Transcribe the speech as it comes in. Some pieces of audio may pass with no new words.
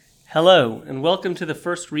Hello, and welcome to the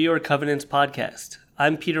first Reorg Covenants podcast.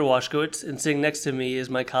 I'm Peter Washkowitz, and sitting next to me is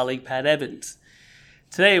my colleague Pat Evans.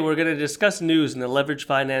 Today, we're going to discuss news in the leveraged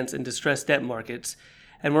finance and distressed debt markets,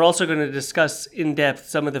 and we're also going to discuss in depth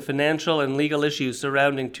some of the financial and legal issues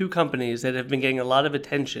surrounding two companies that have been getting a lot of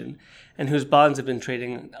attention and whose bonds have been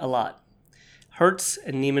trading a lot: Hertz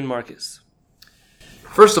and Neiman Marcus.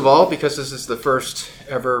 First of all, because this is the first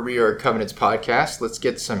ever Reorg Covenants podcast, let's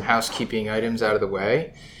get some housekeeping items out of the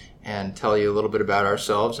way and tell you a little bit about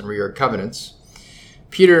ourselves and Reorg Covenants.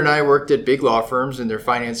 Peter and I worked at big law firms in their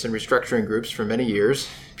finance and restructuring groups for many years.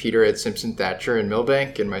 Peter at Simpson Thacher and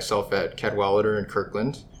Milbank, and myself at Cadwalader and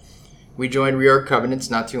Kirkland. We joined Reorg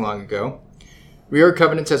Covenants not too long ago. Reorg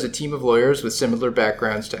Covenants has a team of lawyers with similar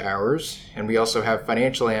backgrounds to ours, and we also have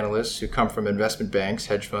financial analysts who come from investment banks,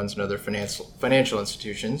 hedge funds, and other financial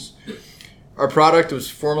institutions. Our product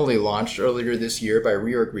was formally launched earlier this year by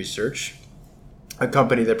Reorg Research, a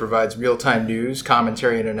company that provides real-time news,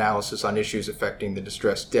 commentary, and analysis on issues affecting the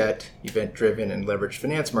distressed debt, event-driven, and leveraged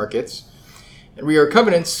finance markets. And Reorg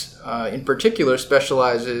Covenants, in particular,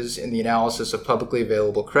 specializes in the analysis of publicly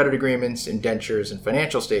available credit agreements, indentures, and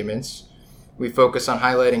financial statements. We focus on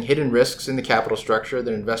highlighting hidden risks in the capital structure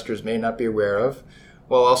that investors may not be aware of,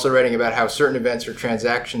 while also writing about how certain events or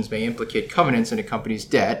transactions may implicate covenants in a company's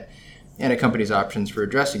debt and a company's options for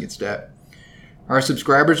addressing its debt. Our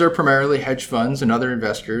subscribers are primarily hedge funds and other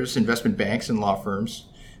investors, investment banks, and law firms.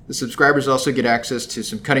 The subscribers also get access to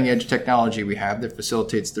some cutting-edge technology we have that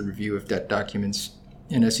facilitates the review of debt documents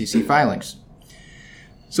and SEC filings.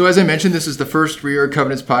 So as I mentioned, this is the first Reorg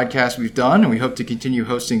Covenants podcast we've done, and we hope to continue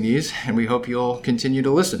hosting these, and we hope you'll continue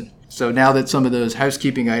to listen. So now that some of those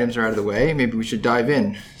housekeeping items are out of the way, maybe we should dive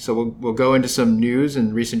in. So we'll go into some news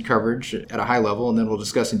and recent coverage at a high level, and then we'll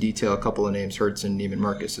discuss in detail a couple of names, Hertz and Neiman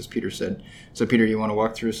Marcus, as Peter said. So Peter, you want to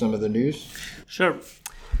walk through some of the news? Sure.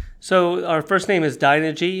 So our first name is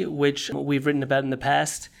Dynegy, which we've written about in the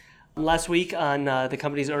past. Last week on the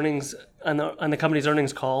company's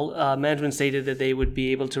earnings call, management stated that they would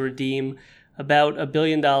be able to redeem about $1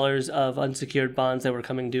 billion of unsecured bonds that were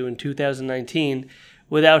coming due in 2019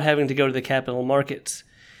 without having to go to the capital markets.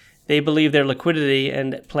 They believe their liquidity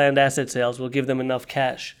and planned asset sales will give them enough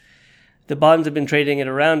cash. The bonds have been trading at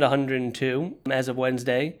around 102 as of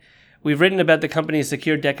Wednesday. We've written about the company's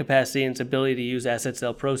secured debt capacity and its ability to use asset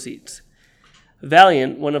sale proceeds.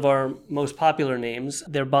 Valeant, one of our most popular names,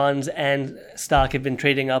 their bonds and stock have been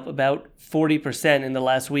trading up about 40% in the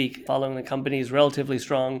last week, following the company's relatively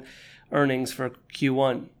strong earnings for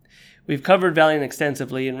Q1. We've covered Valeant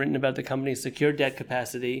extensively and written about the company's secured debt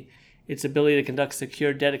capacity, its ability to conduct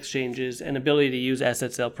secured debt exchanges, and ability to use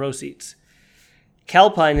asset sale proceeds.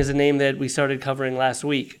 Calpine is a name that we started covering last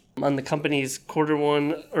week. On the company's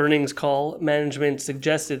Q1 earnings call, management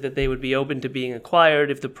suggested that they would be open to being acquired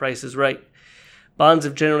if the price is right. Bonds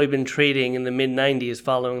have generally been trading in the mid-90s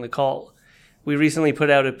following the call. We recently put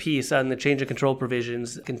out a piece on the change of control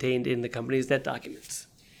provisions contained in the company's debt documents.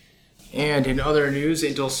 And in other news,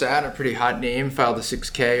 Intelsat, a pretty hot name, filed a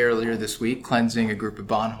 6K earlier this week, cleansing a group of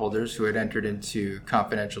bondholders who had entered into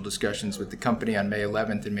confidential discussions with the company on May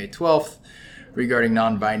 11th and May 12th regarding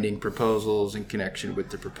non-binding proposals in connection with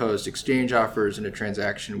the proposed exchange offers in a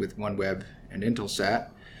transaction with OneWeb and Intelsat.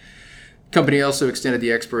 The company also extended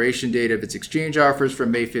the expiration date of its exchange offers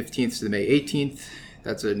from May 15th to May 18th.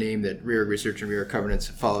 That's a name that Reorg Research and Reorg Covenants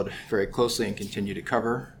have followed very closely and continue to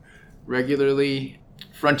cover regularly.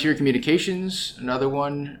 Frontier Communications, another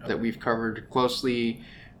one that we've covered closely,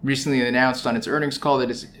 recently announced on its earnings call that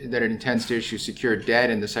it intends to issue secured debt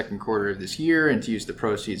in the second quarter of this year and to use the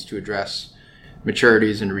proceeds to address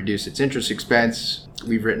maturities and reduce its interest expense.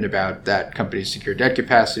 We've written about that company's secured debt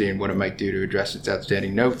capacity and what it might do to address its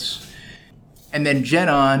outstanding notes. And then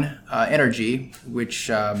GenOn Energy, which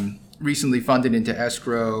recently funded into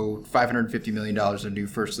escrow $550 million of new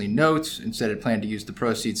first lien notes. Instead, it planned to use the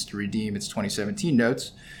proceeds to redeem its 2017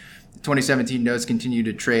 notes. The 2017 notes continue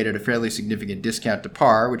to trade at a fairly significant discount to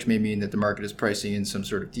par, which may mean that the market is pricing in some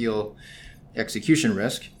sort of deal execution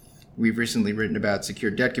risk. We've recently written about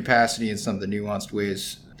secured debt capacity and some of the nuanced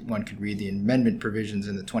ways one could read the amendment provisions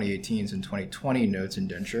in the 2018s and 2020 notes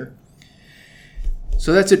indenture.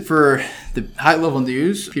 So that's it for the high-level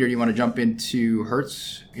news. Peter, you want to jump into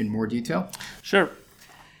Hertz in more detail? Sure.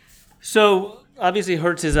 So obviously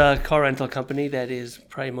Hertz is a car rental company that is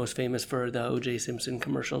probably most famous for the O.J. Simpson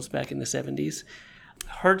commercials back in the 70s.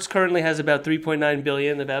 Hertz currently has about $3.9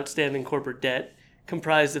 billion of outstanding corporate debt,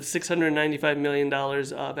 comprised of $695 million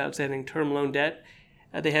of outstanding term loan debt.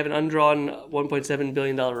 They have an undrawn $1.7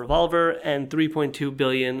 billion revolver and $3.2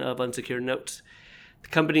 billion of unsecured notes. The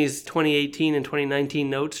company's 2018 and 2019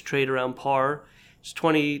 notes trade around par, Its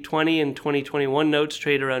 2020 and 2021 notes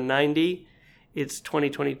trade around 90. Its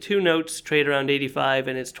 2022 notes trade around 85,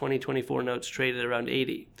 and its 2024 notes trade at around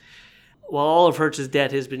 80. While all of Hertz's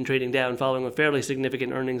debt has been trading down following a fairly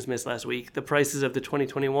significant earnings miss last week, the prices of the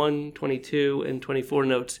 2021, 22, and 24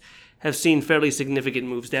 notes have seen fairly significant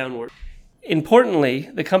moves downward. Importantly,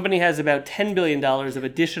 the company has about $10 billion of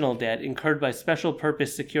additional debt incurred by special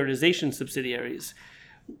purpose securitization subsidiaries,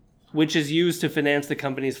 which is used to finance the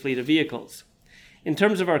company's fleet of vehicles. In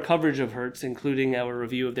terms of our coverage of Hertz, including our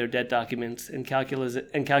review of their debt documents and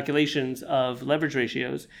calculations of leverage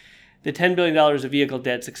ratios, the $10 billion of vehicle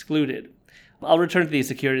debt's excluded. I'll return to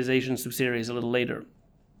these securitization subsidiaries a little later.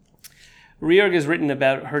 Reorg has written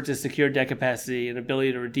about Hertz's secured debt capacity and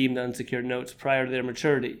ability to redeem the unsecured notes prior to their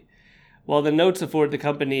maturity. While the notes afford the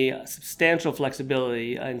company substantial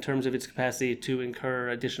flexibility in terms of its capacity to incur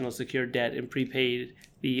additional secured debt and prepaid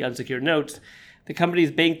the unsecured notes, the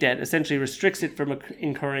company's bank debt essentially restricts it from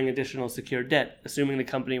incurring additional secured debt, assuming the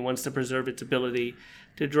company wants to preserve its ability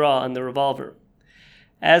to draw on the revolver.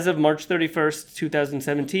 As of March 31st,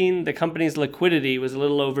 2017, the company's liquidity was a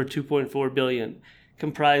little over $2.4 billion,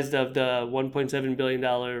 comprised of the $1.7 billion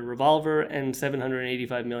revolver and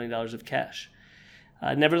 $785 million of cash.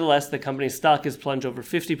 Nevertheless, the company's stock has plunged over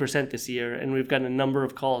 50% this year, and we've gotten a number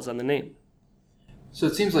of calls on the name. So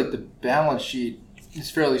it seems like the balance sheet is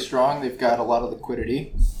fairly strong. They've got a lot of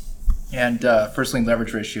liquidity. And first lien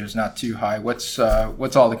leverage ratio is not too high. What's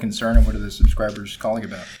all the concern, and what are the subscribers calling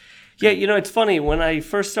about? Yeah, it's funny. When I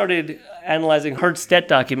first started analyzing Hertz debt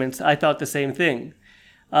documents, I thought the same thing.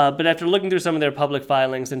 But after looking through some of their public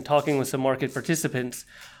filings and talking with some market participants,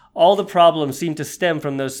 all the problems seem to stem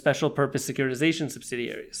from those special purpose securitization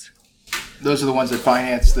subsidiaries. Those are the ones that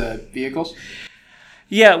finance the vehicles?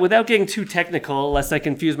 Yeah, without getting too technical, lest I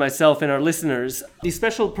confuse myself and our listeners, these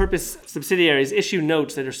special purpose subsidiaries issue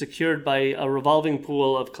notes that are secured by a revolving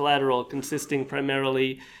pool of collateral consisting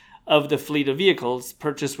primarily of the fleet of vehicles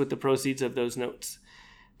purchased with the proceeds of those notes.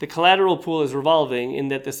 The collateral pool is revolving in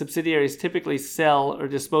that the subsidiaries typically sell or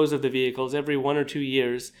dispose of the vehicles every 1 or 2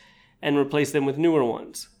 years and replace them with newer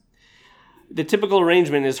ones. The typical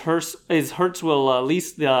arrangement is Hertz will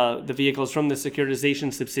lease the vehicles from the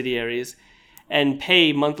securitization subsidiaries and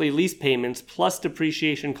pay monthly lease payments plus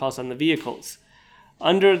depreciation costs on the vehicles.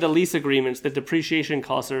 Under the lease agreements, the depreciation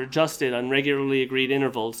costs are adjusted on regularly agreed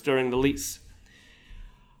intervals during the lease.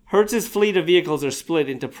 Hertz's fleet of vehicles are split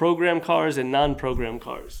into program cars and non-program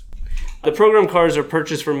cars. The program cars are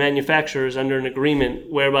purchased from manufacturers under an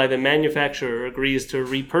agreement whereby the manufacturer agrees to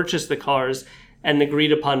repurchase the cars at an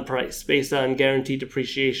agreed upon price based on guaranteed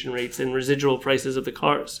depreciation rates and residual prices of the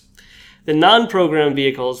cars. The non-program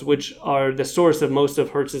vehicles, which are the source of most of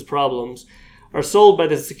Hertz's problems, are sold by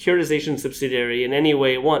the securitization subsidiary in any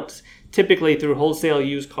way it wants, typically through wholesale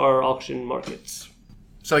used car auction markets.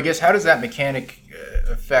 So I guess how does that mechanic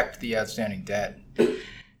affect the outstanding debt?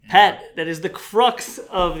 Pat, that is the crux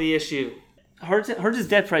of the issue. Hertz's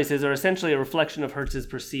debt prices are essentially a reflection of Hertz's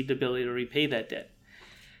perceived ability to repay that debt.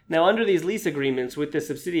 Now, under these lease agreements with the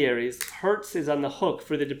subsidiaries, Hertz is on the hook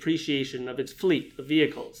for the depreciation of its fleet of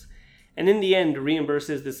vehicles, and in the end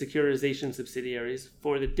reimburses the securitization subsidiaries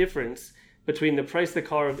for the difference between the price the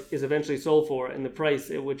car is eventually sold for and the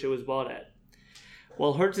price at which it was bought at.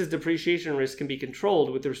 While Hertz's depreciation risk can be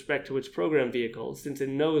controlled with respect to its program vehicles, since it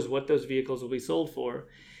knows what those vehicles will be sold for,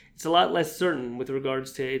 it's a lot less certain with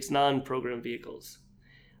regards to its non-program vehicles.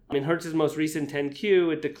 In Hertz's most recent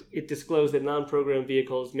 10Q, it disclosed that non-program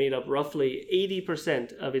vehicles made up roughly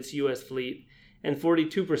 80% of its U.S. fleet and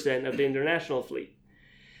 42% of the international fleet.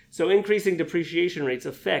 So increasing depreciation rates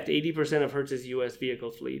affect 80% of Hertz's U.S.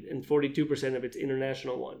 vehicle fleet and 42% of its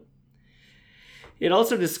international one. It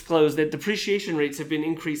also disclosed that depreciation rates have been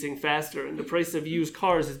increasing faster and the price of used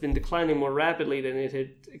cars has been declining more rapidly than it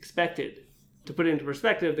had expected. To put it into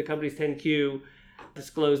perspective, the company's 10Q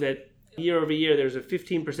disclosed that year over year there's a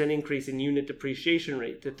 15% increase in unit depreciation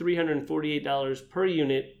rate to $348 per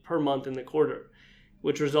unit per month in the quarter,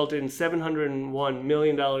 which resulted in $701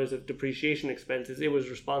 million of depreciation expenses it was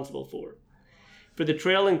responsible for. For the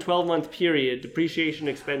trailing 12-month period, depreciation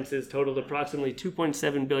expenses totaled approximately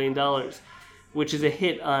 $2.7 billion, which is a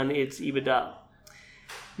hit on its EBITDA.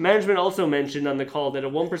 Management also mentioned on the call that a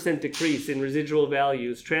 1% decrease in residual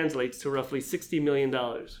values translates to roughly $60 million.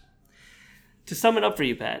 To sum it up for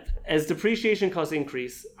you, Pat, as depreciation costs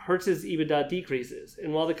increase, Hertz's EBITDA decreases,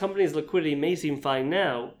 and while the company's liquidity may seem fine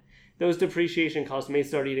now, those depreciation costs may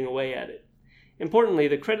start eating away at it. Importantly,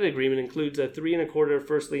 the credit agreement includes a 3.25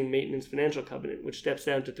 first lien maintenance financial covenant, which steps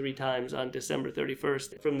down to 3 times on December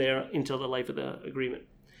 31st from there until the life of the agreement.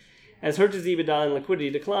 As Hertz's EBITDA and liquidity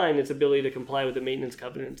decline, its ability to comply with the maintenance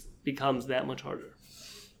covenants becomes that much harder.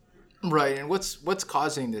 Right, and what's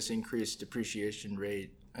causing this increased depreciation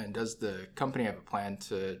rate? And does the company have a plan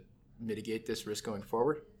to mitigate this risk going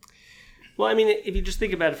forward? Well, I mean, if you just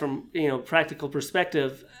think about it from practical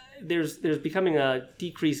perspective, there's becoming a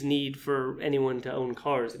decreased need for anyone to own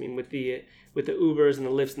cars. I mean, with the Ubers and the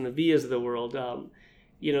Lyfts and the Vias of the world,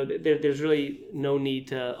 there's really no need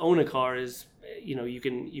to own a car. You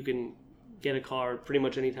can get a car pretty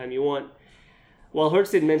much anytime you want. While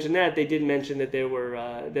Hertz didn't mention that, they did mention that there were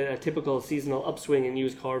that a typical seasonal upswing in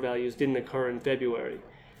used car values didn't occur in February.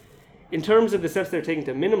 In terms of the steps they're taking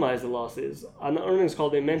to minimize the losses, on the earnings call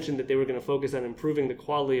they mentioned that they were going to focus on improving the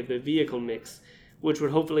quality of the vehicle mix, which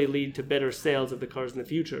would hopefully lead to better sales of the cars in the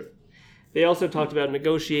future. They also talked about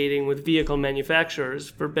negotiating with vehicle manufacturers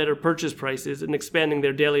for better purchase prices and expanding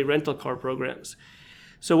their daily rental car programs.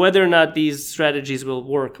 So whether or not these strategies will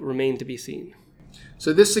work remain to be seen.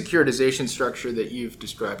 So this securitization structure that you've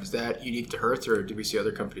described, is that unique to Hertz, or do we see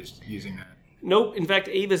other companies using that? Nope. In fact,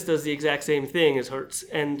 Avis does the exact same thing as Hertz.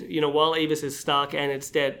 And, while Avis's stock and its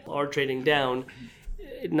debt are trading down,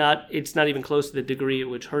 it's not even close to the degree at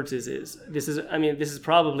which Hertz's is. This is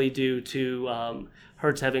probably due to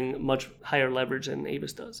Hertz having much higher leverage than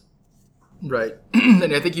Avis does. Right.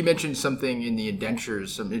 And I think you mentioned something in the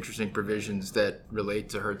indentures, some interesting provisions that relate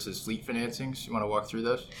to Hertz's fleet financings. You want to walk through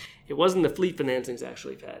those? It wasn't the fleet financings,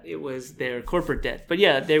 actually, Pat. It was their corporate debt. But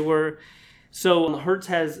yeah, they were... So Hertz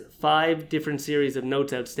has 5 different series of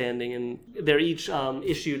notes outstanding, and they're each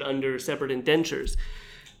issued under separate indentures.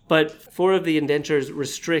 But 4 of the indentures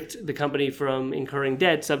restrict the company from incurring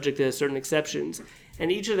debt, subject to certain exceptions.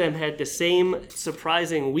 And each of them had the same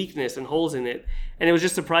surprising weakness and holes in it. And it was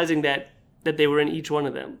just surprising that they were in each one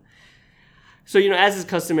of them. So, as is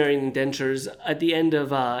customary in indentures, at the end of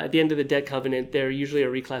the debt covenant, there usually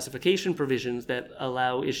are reclassification provisions that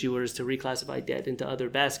allow issuers to reclassify debt into other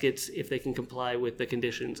baskets if they can comply with the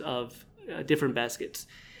conditions of different baskets.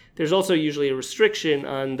 There's also usually a restriction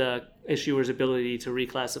on the issuer's ability to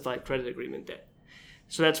reclassify credit agreement debt.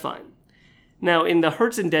 So that's fine. Now, in the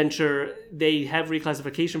Hertz indenture, they have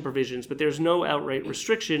reclassification provisions, but there's no outright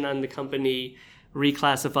restriction on the company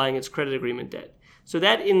reclassifying its credit agreement debt. So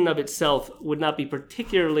that in and of itself would not be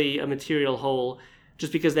particularly a material hole,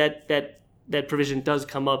 just because that provision does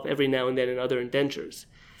come up every now and then in other indentures.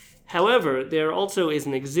 However, there also is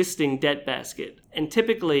an existing debt basket, and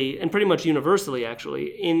typically, and pretty much universally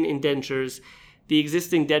actually, in indentures, the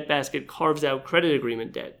existing debt basket carves out credit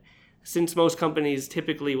agreement debt. Since most companies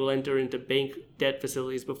typically will enter into bank debt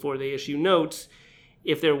facilities before they issue notes,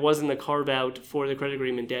 if there wasn't a carve-out for the credit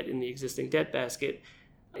agreement debt in the existing debt basket,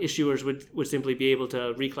 issuers would simply be able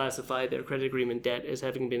to reclassify their credit agreement debt as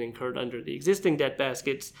having been incurred under the existing debt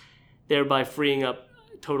baskets, thereby freeing up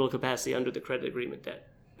total capacity under the credit agreement debt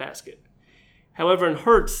basket. However, in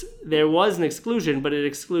Hertz, there was an exclusion, but it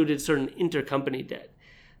excluded certain intercompany debt.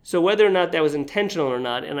 So whether or not that was intentional or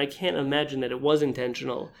not, and I can't imagine that it was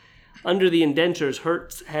intentional, under the indentures,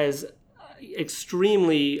 Hertz has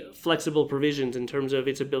extremely flexible provisions in terms of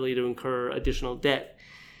its ability to incur additional debt.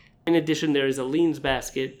 In addition, there is a liens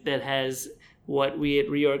basket that has what we at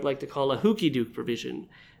Reorg like to call a hooky dook provision,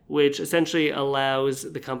 which essentially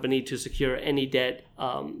allows the company to secure any debt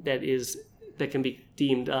that can be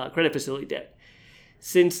deemed credit facility debt.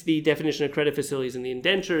 Since the definition of credit facilities in the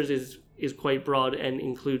indentures is quite broad and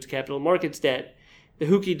includes capital markets debt, the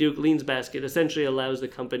hooky dook liens basket essentially allows the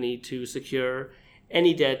company to secure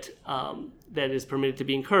any debt that is permitted to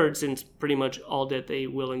be incurred, since pretty much all debt they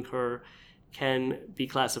will incur can be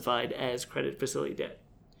classified as credit facility debt.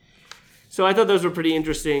 So I thought those were pretty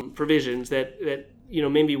interesting provisions that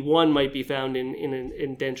maybe one might be found in an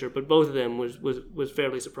indenture, but both of them was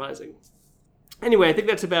fairly surprising. Anyway, I think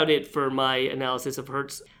that's about it for my analysis of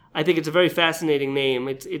Hertz. I think it's a very fascinating name.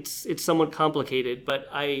 It's somewhat complicated, but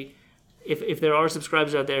if there are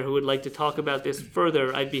subscribers out there who would like to talk about this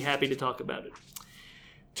further, I'd be happy to talk about it.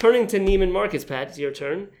 Turning to Neiman Marcus, Pat, it's your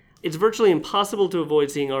turn. It's virtually impossible to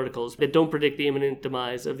avoid seeing articles that don't predict the imminent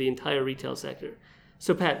demise of the entire retail sector.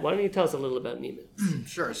 So, Pat, why don't you tell us a little about Neiman?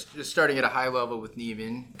 Sure. Just starting at a high level with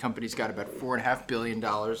Neiman, the company's got about $4.5 billion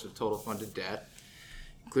of total funded debt,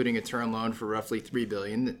 including a term loan for roughly $3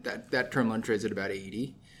 billion. That term loan trades at about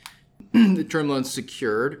 $80. The term loan's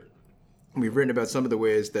secured. We've written about some of the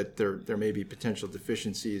ways that there may be potential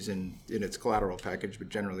deficiencies in its collateral package, but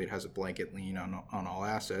generally it has a blanket lien on all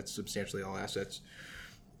assets, substantially all assets.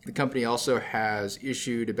 The company also has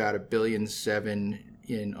issued about $1.7 billion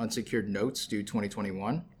in unsecured notes due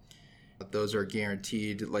 2021. Those are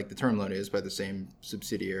guaranteed, like the term loan is, by the same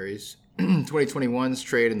subsidiaries. 2021's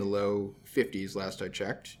trade in the low 50s last I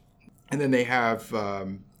checked. And then they have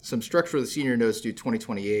some structure of the senior notes due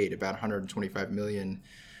 2028, about $125 million.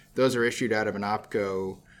 Those are issued out of an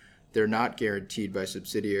OpCo. They're not guaranteed by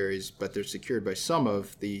subsidiaries, but they're secured by some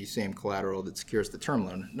of the same collateral that secures the term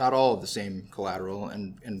loan. Not all of the same collateral,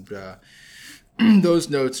 and those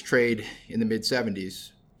notes trade in the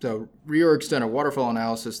mid-70s. So Reorg's done a waterfall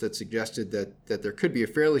analysis that suggested that there could be a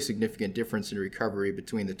fairly significant difference in recovery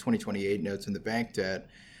between the 2028 notes and the bank debt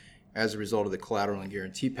as a result of the collateral and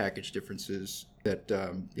guarantee package differences that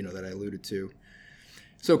I alluded to.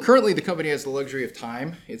 So currently the company has the luxury of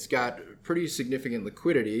time. It's got pretty significant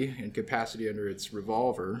liquidity and capacity under its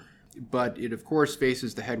revolver, but it of course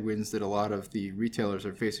faces the headwinds that a lot of the retailers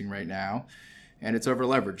are facing right now, and it's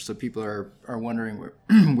over-leveraged. So people are wondering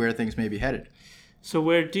where things may be headed. So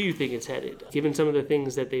where do you think it's headed, given some of the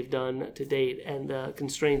things that they've done to date and the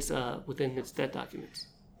constraints within its debt documents?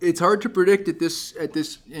 It's hard to predict at this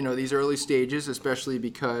these early stages, especially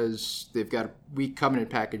because they've got a weak covenant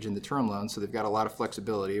package in the term loan, so they've got a lot of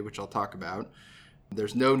flexibility, which I'll talk about.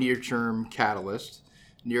 There's no near-term catalyst.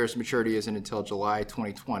 Nearest maturity isn't until July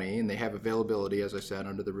 2020, and they have availability, as I said,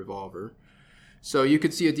 under the revolver. So you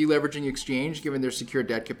could see a deleveraging exchange given their secured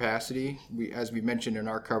debt capacity. As we mentioned in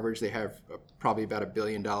our coverage, they have probably about $1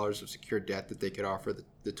 billion of secured debt that they could offer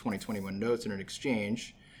the 2021 notes in an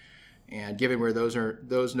exchange. And given where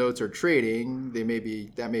those notes are trading, that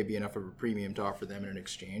may be enough of a premium to offer them in an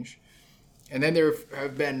exchange. And then there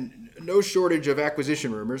have been no shortage of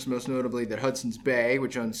acquisition rumors, most notably that Hudson's Bay,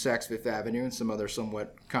 which owns Saks Fifth Avenue and some other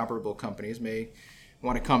somewhat comparable companies, may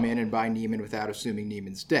want to come in and buy Neiman without assuming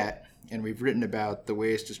Neiman's debt. And we've written about the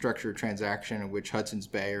ways to structure a transaction in which Hudson's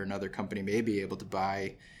Bay or another company may be able to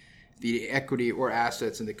buy the equity or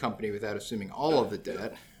assets in the company without assuming all of the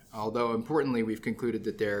debt. Although importantly, we've concluded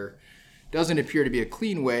that there doesn't appear to be a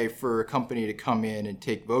clean way for a company to come in and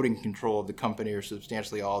take voting control of the company or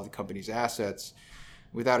substantially all of the company's assets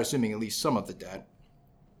without assuming at least some of the debt.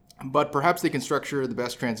 But perhaps they can structure the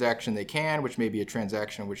best transaction they can, which may be a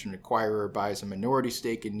transaction in which an acquirer buys a minority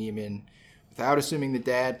stake in Neiman without assuming the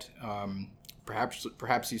debt.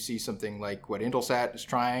 Perhaps you see something like what Intelsat is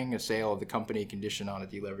trying, a sale of the company conditioned on a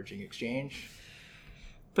deleveraging exchange.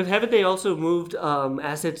 But haven't they also moved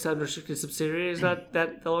assets to unrestricted subsidiaries not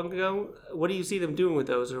that long ago? What do you see them doing with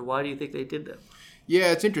those, or why do you think they did them?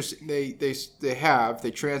 Yeah, it's interesting.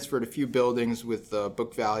 They transferred a few buildings with a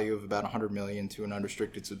book value of about $100 million to an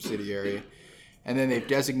unrestricted subsidiary, and then they've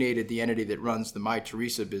designated the entity that runs the My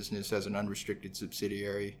Teresa business as an unrestricted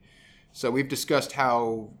subsidiary. So we've discussed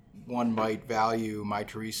how one might value My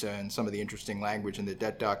Teresa and some of the interesting language in the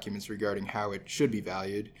debt documents regarding how it should be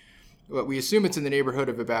valued. But we assume it's in the neighborhood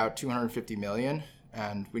of about $250 million.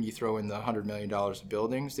 And when you throw in the $100 million of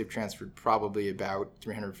buildings, they've transferred probably about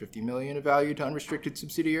 $350 million of value to unrestricted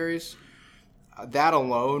subsidiaries. That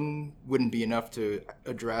alone wouldn't be enough to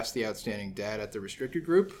address the outstanding debt at the restricted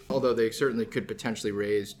group, although they certainly could potentially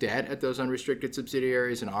raise debt at those unrestricted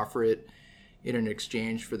subsidiaries and offer it in an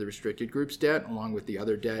exchange for the restricted group's debt, along with the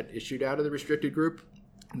other debt issued out of the restricted group.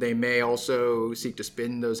 They may also seek to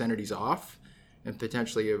spin those entities off and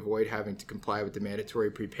potentially avoid having to comply with the mandatory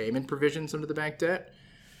prepayment provisions under the bank debt.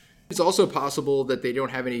 It's also possible that they don't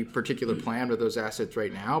have any particular plan with those assets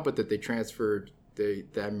right now, but that they transferred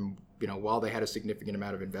them while they had a significant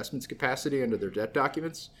amount of investments capacity under their debt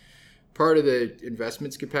documents. Part of the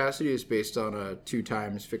investments capacity is based on a 2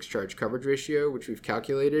 times fixed charge coverage ratio, which we've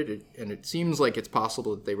calculated, and it seems like it's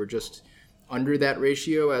possible that they were just under that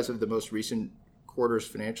ratio as of the most recent quarter's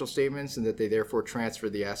financial statements, and that they therefore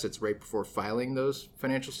transferred the assets right before filing those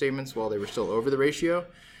financial statements while they were still over the ratio,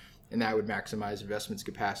 and that would maximize investments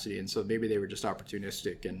capacity. And so maybe they were just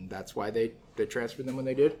opportunistic, and that's why they transferred them when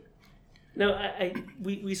they did. Now,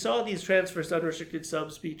 we saw these transfers to unrestricted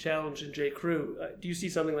subs be challenged in J. Crew. Do you see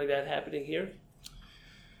something like that happening here?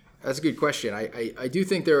 That's a good question. I do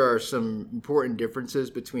think there are some important differences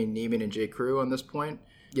between Neiman and J. Crew on this point.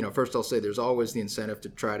 First I'll say there's always the incentive to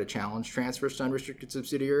try to challenge transfers to unrestricted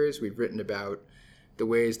subsidiaries. We've written about the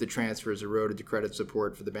ways the transfers eroded the credit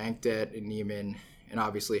support for the bank debt in Neiman, and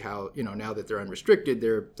obviously how, now that they're unrestricted,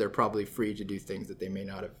 they're probably free to do things that they may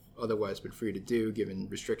not have otherwise been free to do given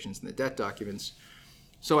restrictions in the debt documents.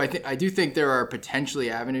 So I do think there are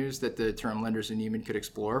potentially avenues that the term lenders in Neiman could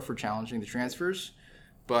explore for challenging the transfers,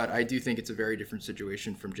 but I do think it's a very different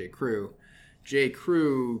situation from J. Crew. J.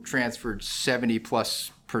 Crew transferred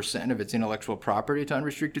 70+% of its intellectual property to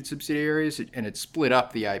unrestricted subsidiaries, and it split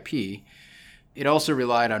up the IP. It also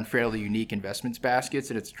relied on fairly unique investments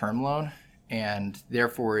baskets in its term loan, and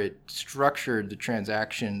therefore it structured the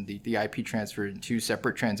transaction, the IP transfer, in 2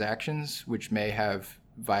 separate transactions, which may have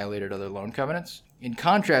violated other loan covenants. In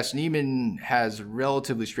contrast, Neiman has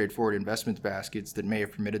relatively straightforward investment baskets that may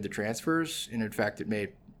have permitted the transfers, and in fact, it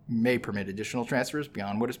may permit additional transfers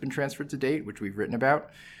beyond what has been transferred to date, which we've written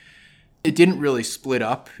about. It didn't really split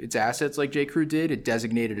up its assets like J.Crew did. It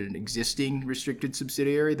designated an existing restricted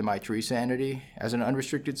subsidiary, the Mytheresa entity, as an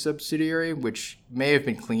unrestricted subsidiary, which may have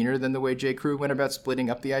been cleaner than the way J.Crew went about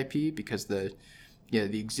splitting up the IP, because the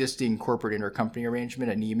existing corporate intercompany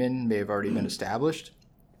arrangement at Neiman may have already been established.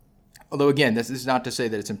 Although, again, this is not to say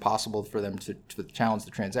that it's impossible for them to challenge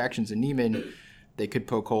the transactions in Neiman. They could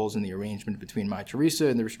poke holes in the arrangement between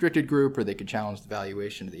Mytheresa and the restricted group, or they could challenge the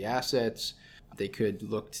valuation of the assets. They could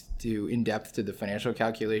look in depth to the financial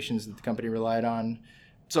calculations that the company relied on.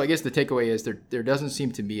 So I guess the takeaway is there doesn't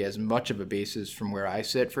seem to be as much of a basis from where I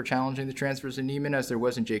sit for challenging the transfers in Neiman as there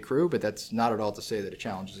was in J.Crew, but that's not at all to say that a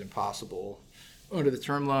challenge is impossible under the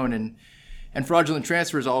term loan. And fraudulent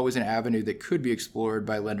transfer is always an avenue that could be explored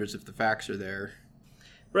by lenders if the facts are there.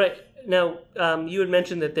 Right. Now, you had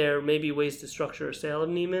mentioned that there may be ways to structure a sale of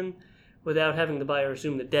Neiman without having the buyer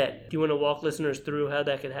assume the debt. Do you want to walk listeners through how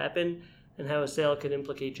that could happen and how a sale could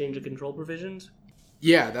implicate change of control provisions?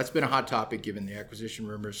 Yeah, that's been a hot topic given the acquisition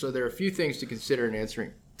rumors. So there are a few things to consider in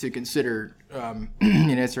answering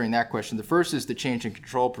that question. The first is the change in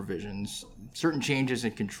control provisions. Certain changes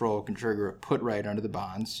in control can trigger a put right under the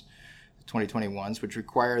bonds, the 2021s, which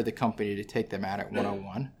require the company to take them out at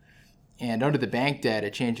 101. And under the bank debt, a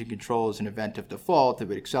change in control is an event of default that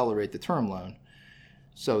would accelerate the term loan.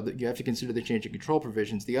 So you have to consider the change in control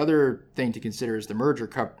provisions. The other thing to consider is the merger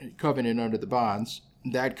covenant under the bonds.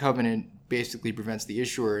 That covenant basically prevents the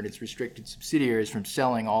issuer and its restricted subsidiaries from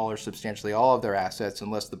selling all or substantially all of their assets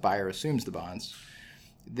unless the buyer assumes the bonds.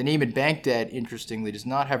 The Neiman bank debt, interestingly, does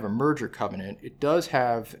not have a merger covenant. It does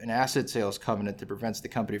have an asset sales covenant that prevents the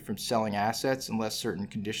company from selling assets unless certain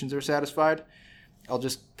conditions are satisfied. I'll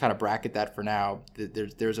just kind of bracket that for now.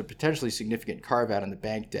 There's a potentially significant carve-out on the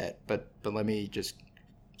bank debt, but let me just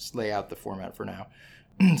lay out the format for now.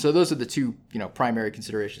 So those are the two, primary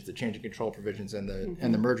considerations: the change in control provisions and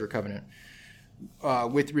the merger covenant.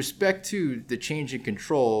 With respect to the change in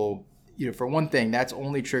control, for one thing, that's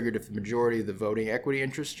only triggered if the majority of the voting equity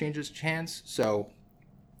interest changes hands. So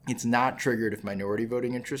it's not triggered if minority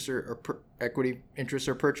voting interests or equity interests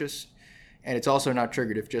are purchased, and it's also not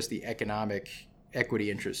triggered if just the economic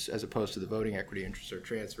equity interests, as opposed to the voting equity interests, are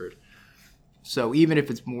transferred. So even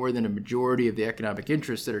if it's more than a majority of the economic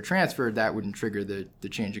interests that are transferred, that wouldn't trigger the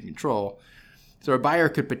change in control. So a buyer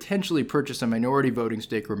could potentially purchase a minority voting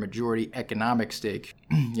stake or a majority economic stake.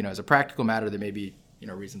 As a practical matter, there may be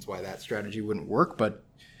reasons why that strategy wouldn't work, but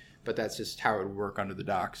that's just how it would work under the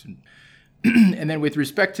docs. And then with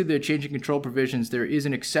respect to the change in control provisions, there is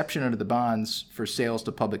an exception under the bonds for sales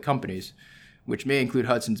to public companies, which may include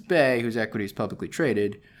Hudson's Bay, whose equity is publicly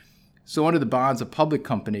traded. So under the bonds, a public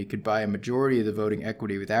company could buy a majority of the voting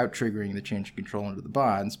equity without triggering the change in control under the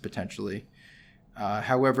bonds, potentially.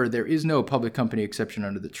 However, there is no public company exception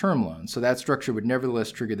under the term loan, so that structure would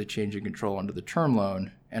nevertheless trigger the change in control under the term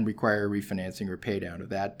loan and require refinancing or pay down of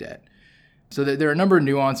that debt. So there are a number of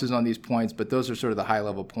nuances on these points, but those are sort of the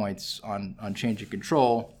high-level points on change in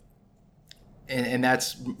control, and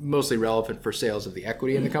that's mostly relevant for sales of the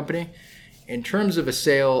equity in the company. In terms of a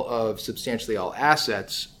sale of substantially all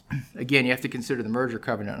assets, again, you have to consider the merger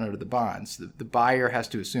covenant under the bonds. The buyer has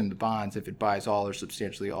to assume the bonds if it buys all or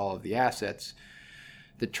substantially all of the assets.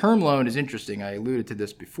 The term loan is interesting. I alluded to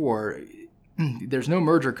this before. There's no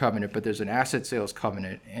merger covenant, but there's an asset sales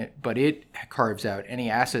covenant, but it carves out any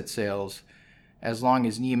asset sales as long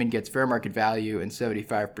as Neiman gets fair market value and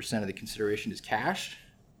 75% of the consideration is cash.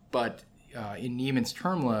 But in Neiman's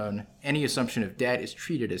term loan, any assumption of debt is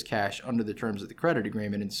treated as cash under the terms of the credit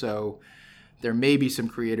agreement, and so there may be some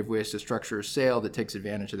creative ways to structure a sale that takes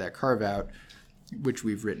advantage of that carve-out, which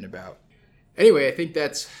we've written about. Anyway, I think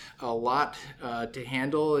that's a lot to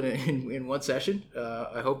handle in one session.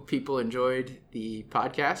 I hope people enjoyed the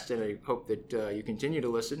podcast, and I hope that you continue to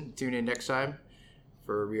listen. Tune in next time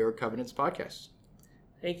for Reorg Covenants podcast.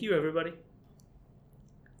 Thank you, everybody.